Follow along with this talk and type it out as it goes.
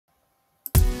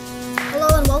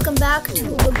back to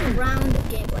the ground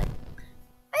gameplay.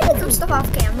 I did some stuff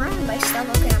off camera, and by stuff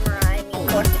off camera I mean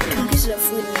collected 2 pieces of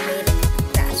food and made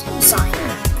that sign.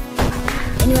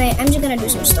 Anyway, I'm just gonna do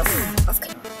some stuff off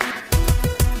camera.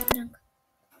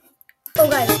 Oh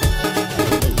guys,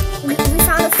 we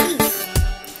found a thief.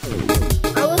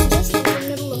 I was just in the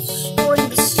middle of storing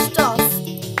the stuff.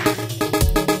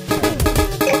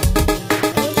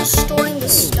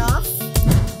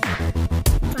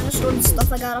 Trying to store the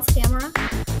stuff I got off camera,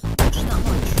 which is not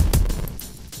much.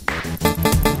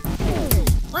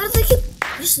 Why do they keep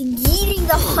just yeeting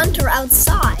the hunter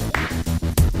outside?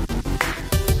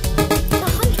 The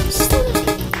hunter is still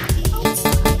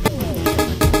outside.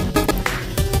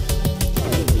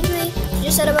 Anyway, you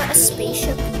just said about a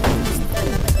spaceship.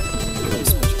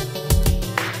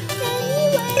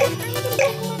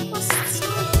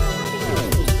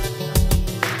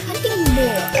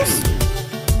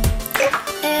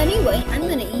 Anyway, I'm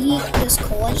gonna eat this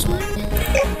coal I just mined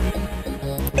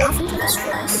off into this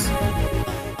furnace.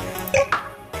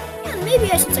 And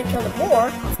maybe I should kill the boar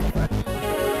off the board.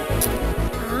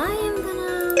 I am gonna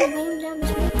lay down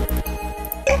this way.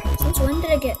 Since when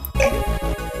did I get? I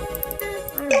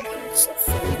don't know. It's so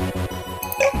fun.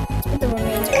 Let's put the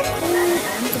remains of that. I'm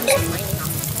gonna do some mining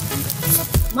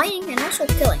off. Mining and also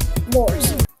killing boars.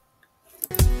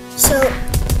 So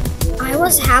I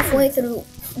was halfway through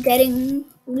getting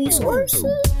resources.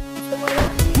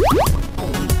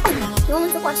 The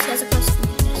only quest has a quest for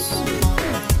me. Yes.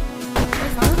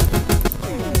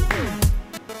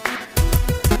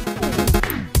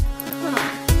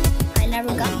 I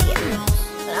never got the emeralds.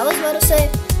 But I was about to say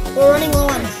we're running low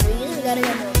on trees. We gotta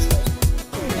get more trees.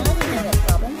 I don't think that's a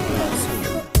problem.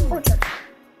 Orchard.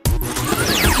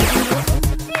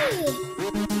 Hey.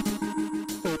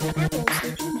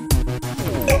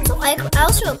 So I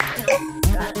also,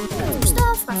 got some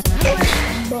stuff, got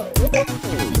some bow,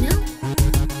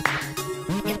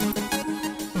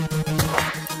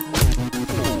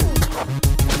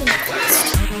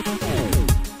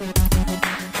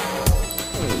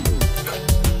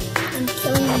 I'm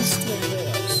killing these 2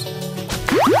 boars.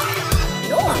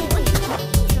 No, I want to.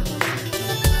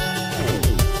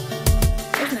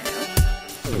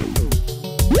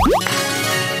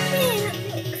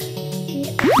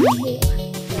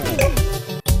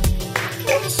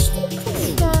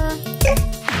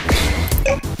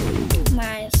 There's my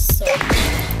arrow.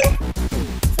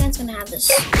 Gonna have this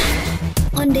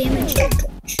undamaged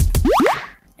torch.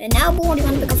 And now, boy, do you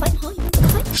want to pick a fight? Huh? You want to pick a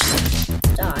fight?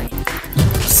 Die.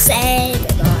 Say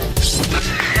goodbye.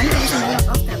 I'm gonna do some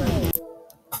off camera.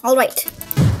 Alright.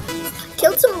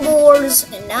 Killed some boars,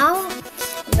 and now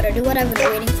I'm gonna do what I've been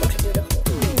waiting for to do the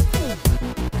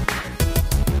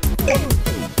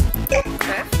whole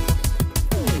craft.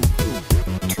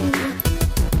 2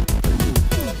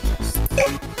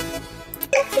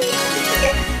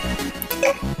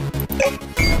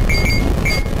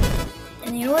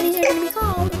 And you know what these are going to be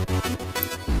called?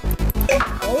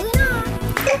 Hold it on.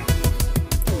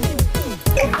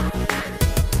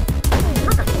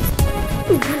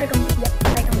 Ooh, I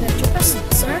can get your best,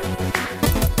 sir.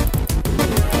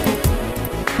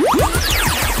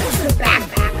 For the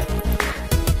backpack.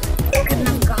 I couldn't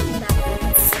have gotten that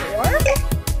before.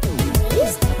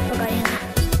 Please? Okay,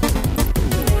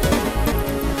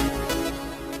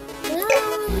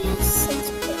 well, yes, it's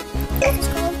good. It's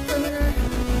called perimeter.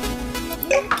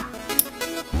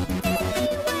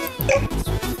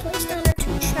 Place down our 2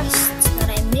 chests that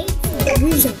I made for a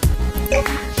reason.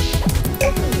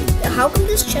 How come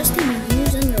this chest can be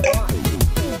used underwater?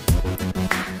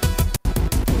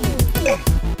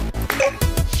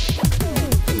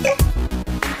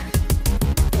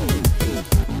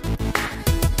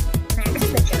 Max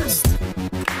the chest.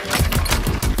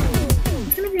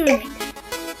 What can I do?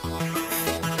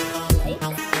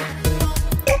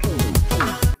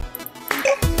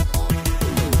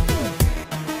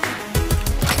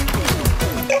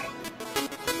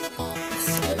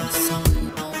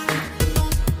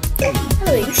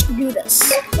 You should do this.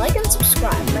 Like and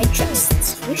subscribe. My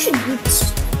chests. We should do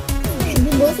this. We should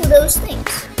do both of those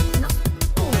things. No.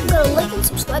 You gotta like and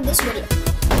subscribe this video.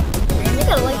 And you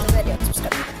gotta like the video and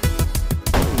subscribe.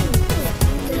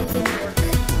 Didn't think it work.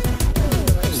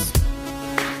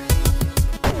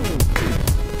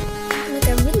 Like I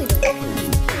really don't like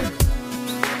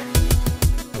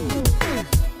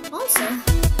it. Also,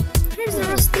 here's the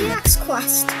rest of the axe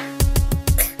quest.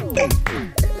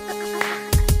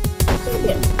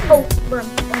 Oh, one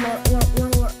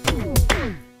more.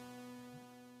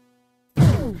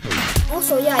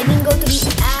 Also, yeah, I didn't go to the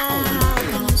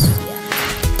alchemist yet.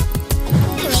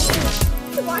 Anyway,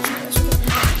 if you're watching this, you're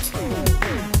not.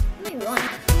 Maybe one.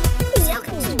 Who's the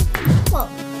alchemist?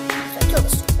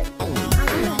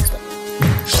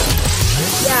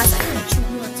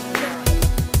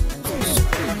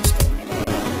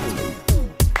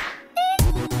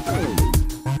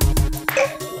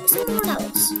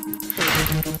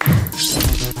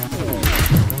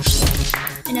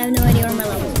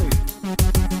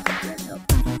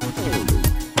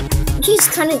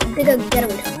 trying to dig a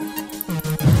getaway tunnel.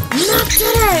 Not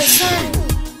today, son!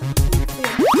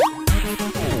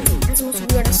 That's the most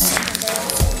weirdest sound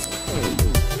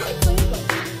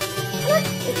Look,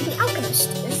 the alchemist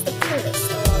is the coolest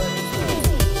of all of them.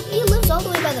 He lives all the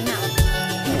way by the mountain.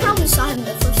 You probably saw him in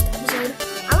the first episode.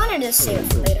 I wanted to save it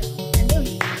for later. And boom.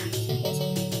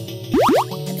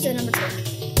 Episode number 2.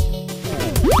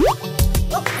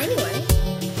 Well, anyway.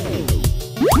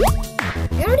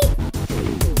 We already...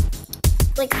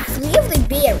 Like, 3 of the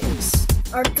berries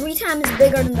are 3 times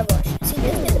bigger than the bush. See,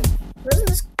 this lives in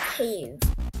this cave.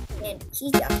 And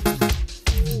he's got it.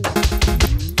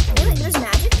 Anyway, there's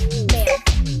magic. Bam.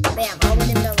 Bam.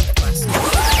 Already done with the quest.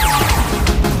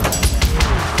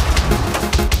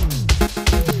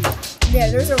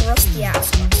 There's a rusty axe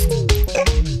quest.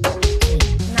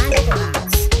 Magical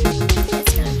axe.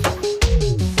 It's gonna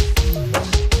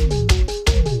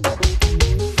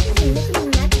look at the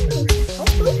magic potion.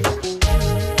 Hopefully.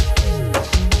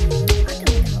 I can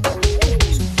make a couple of things.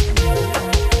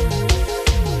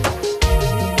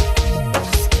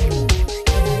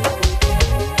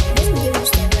 Doesn't give you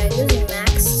stand right. Gives you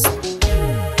max.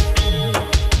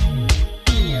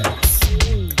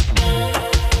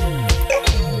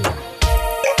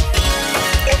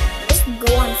 Just go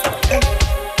on forever.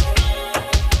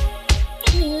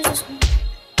 Let me use this one.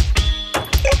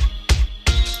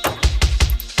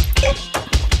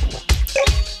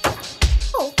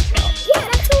 Oh, yeah, it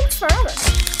actually works forever.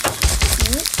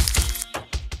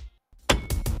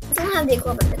 I don't have the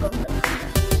equipment to go for that.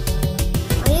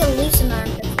 I need at least an iron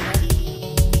pick for that.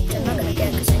 Which I'm not gonna get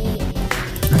because I'm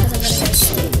gonna get a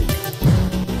steel pick.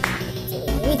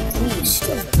 I need 3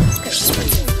 steel picks. It's kind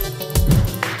of expensive.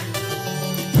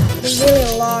 There's really a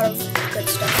lot of good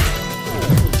stuff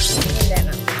in that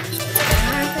map. So it's like an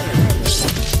iron pick and then this.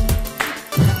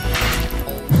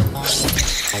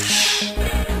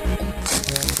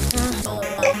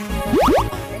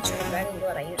 Make sure I'm dragon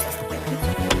blood I use this.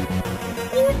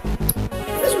 Anyway,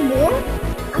 if there's more,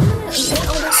 I'm gonna get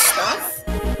all this stuff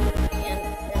and then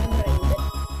I'm gonna eat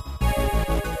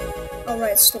it.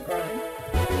 Alright, it's still growing.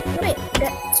 But I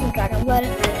get some dragon blood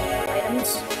and items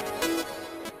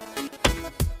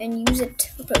and use it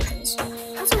for potions.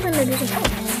 That's what I'm gonna do some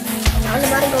potions. I was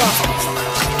about to go off.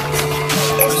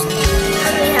 I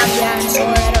already have the iron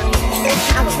sword. I don't even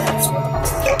have a better sword.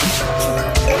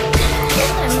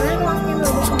 I'm gonna go off the end of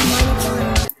this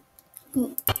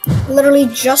one. Literally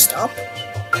just up.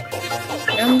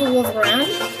 Number of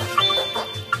round.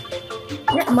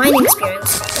 That mining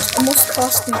experience almost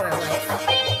cost me my life.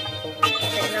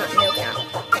 Like, not no cap.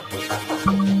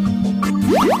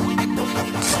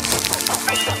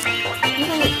 I'm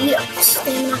gonna eat up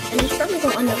stamina and I should probably go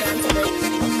underground to the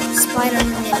spider and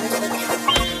the invisible cat.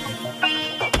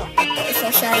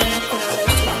 Before shadowing up and all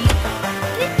those 2 things.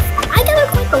 I got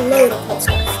quite a load of cool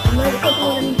stuff. I'm gonna put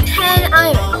more than 10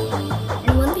 iron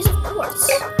and 1 piece of quartz.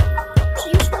 So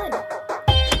use later.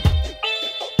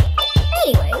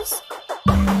 Anyways,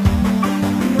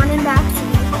 I'm running back to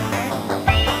the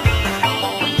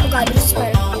oh god, there's a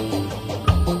spider.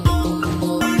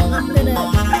 I'm not gonna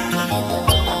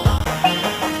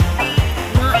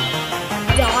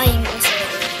dying this way.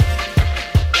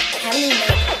 I haven't even made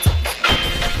it.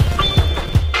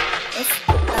 If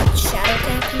that shadow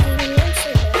can't continue here,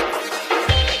 so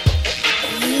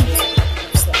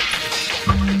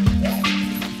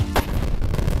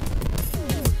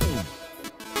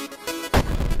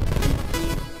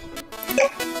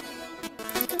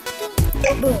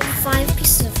boom, 5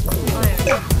 pieces of cool iron.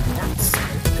 That's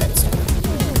good stuff.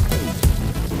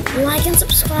 Like and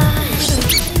subscribe.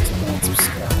 Subscribe.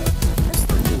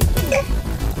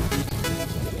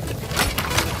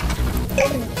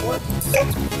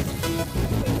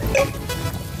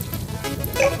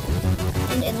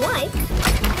 And in like,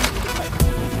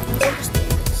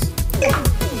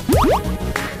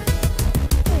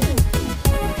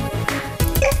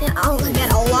 yeah, I'll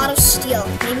get a lot of steel.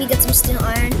 Maybe get some steel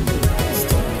iron.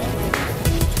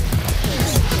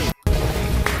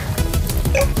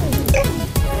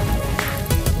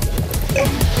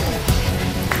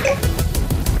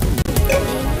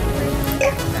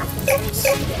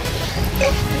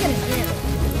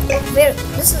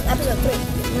 This is episode 3.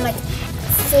 I'm like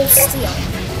full steel.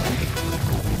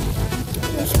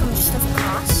 Let me check how much stuff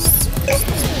costs.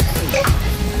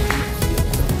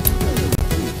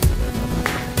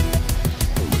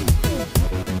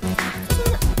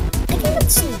 I can get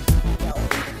steel.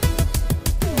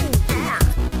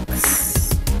 Axe.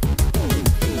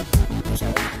 Which I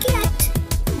will get.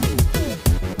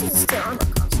 What does steel armor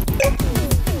cost?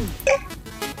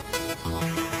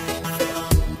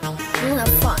 We'll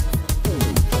have fun.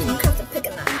 I'm gonna have to pick a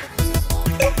knife.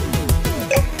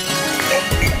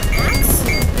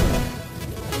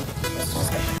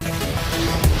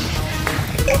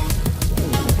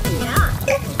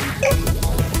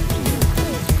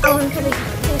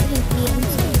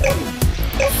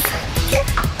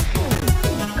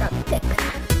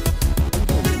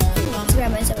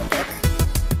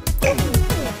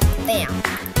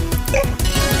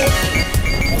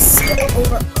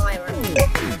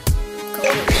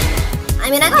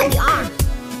 mean, I got the arm.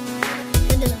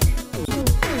 It doesn't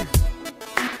count.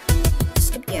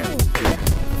 Skip the arm.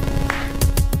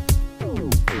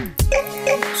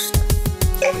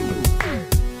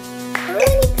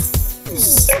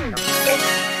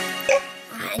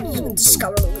 I need to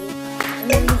discover the loot. I'm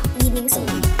going to be eating some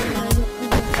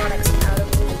products out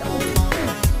of the loot.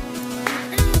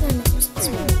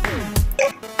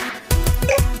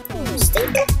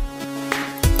 Steak.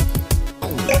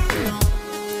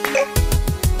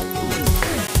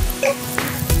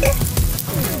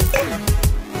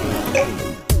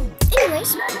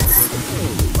 Anyways,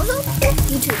 also,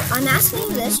 YouTube, I'm asking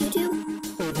you this, YouTube.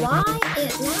 Why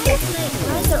is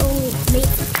there only made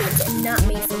for kids and not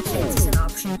made for kids as an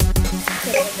option?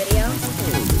 Put in the video.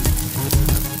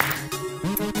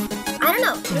 I don't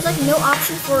know. There's like no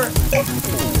option for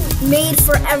made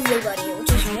for everybody,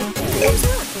 which is made for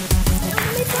everybody.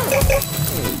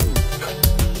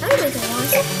 Everybody can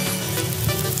watch it.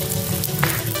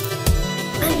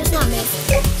 I'm just not made for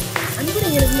kids. I'm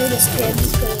putting it as made as kids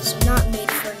because it's not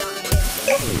made for not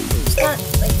kids. It's not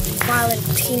like violent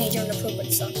teenage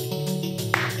inappropriate stuff.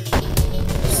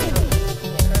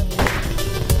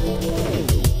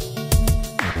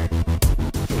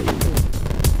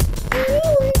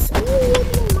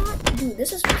 Dude,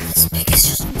 this big is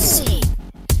just insane.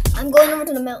 I'm going over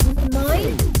to the mountain to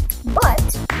mine, but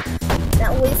that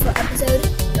will wait for episode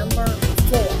number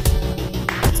 4.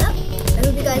 So, I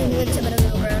hope you guys enjoyed this episode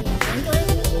of Aground gameplay.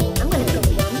 I'm gonna go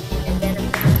with one, and then I'm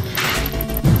gonna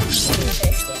finish it.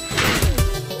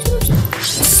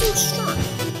 It's so strong.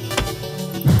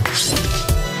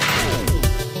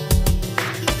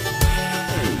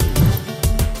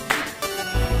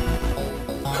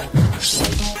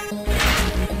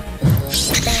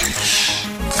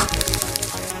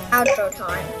 Outro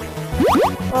time.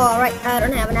 Alright, I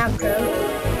don't have an outro,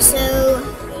 so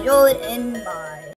enjoy it and bye.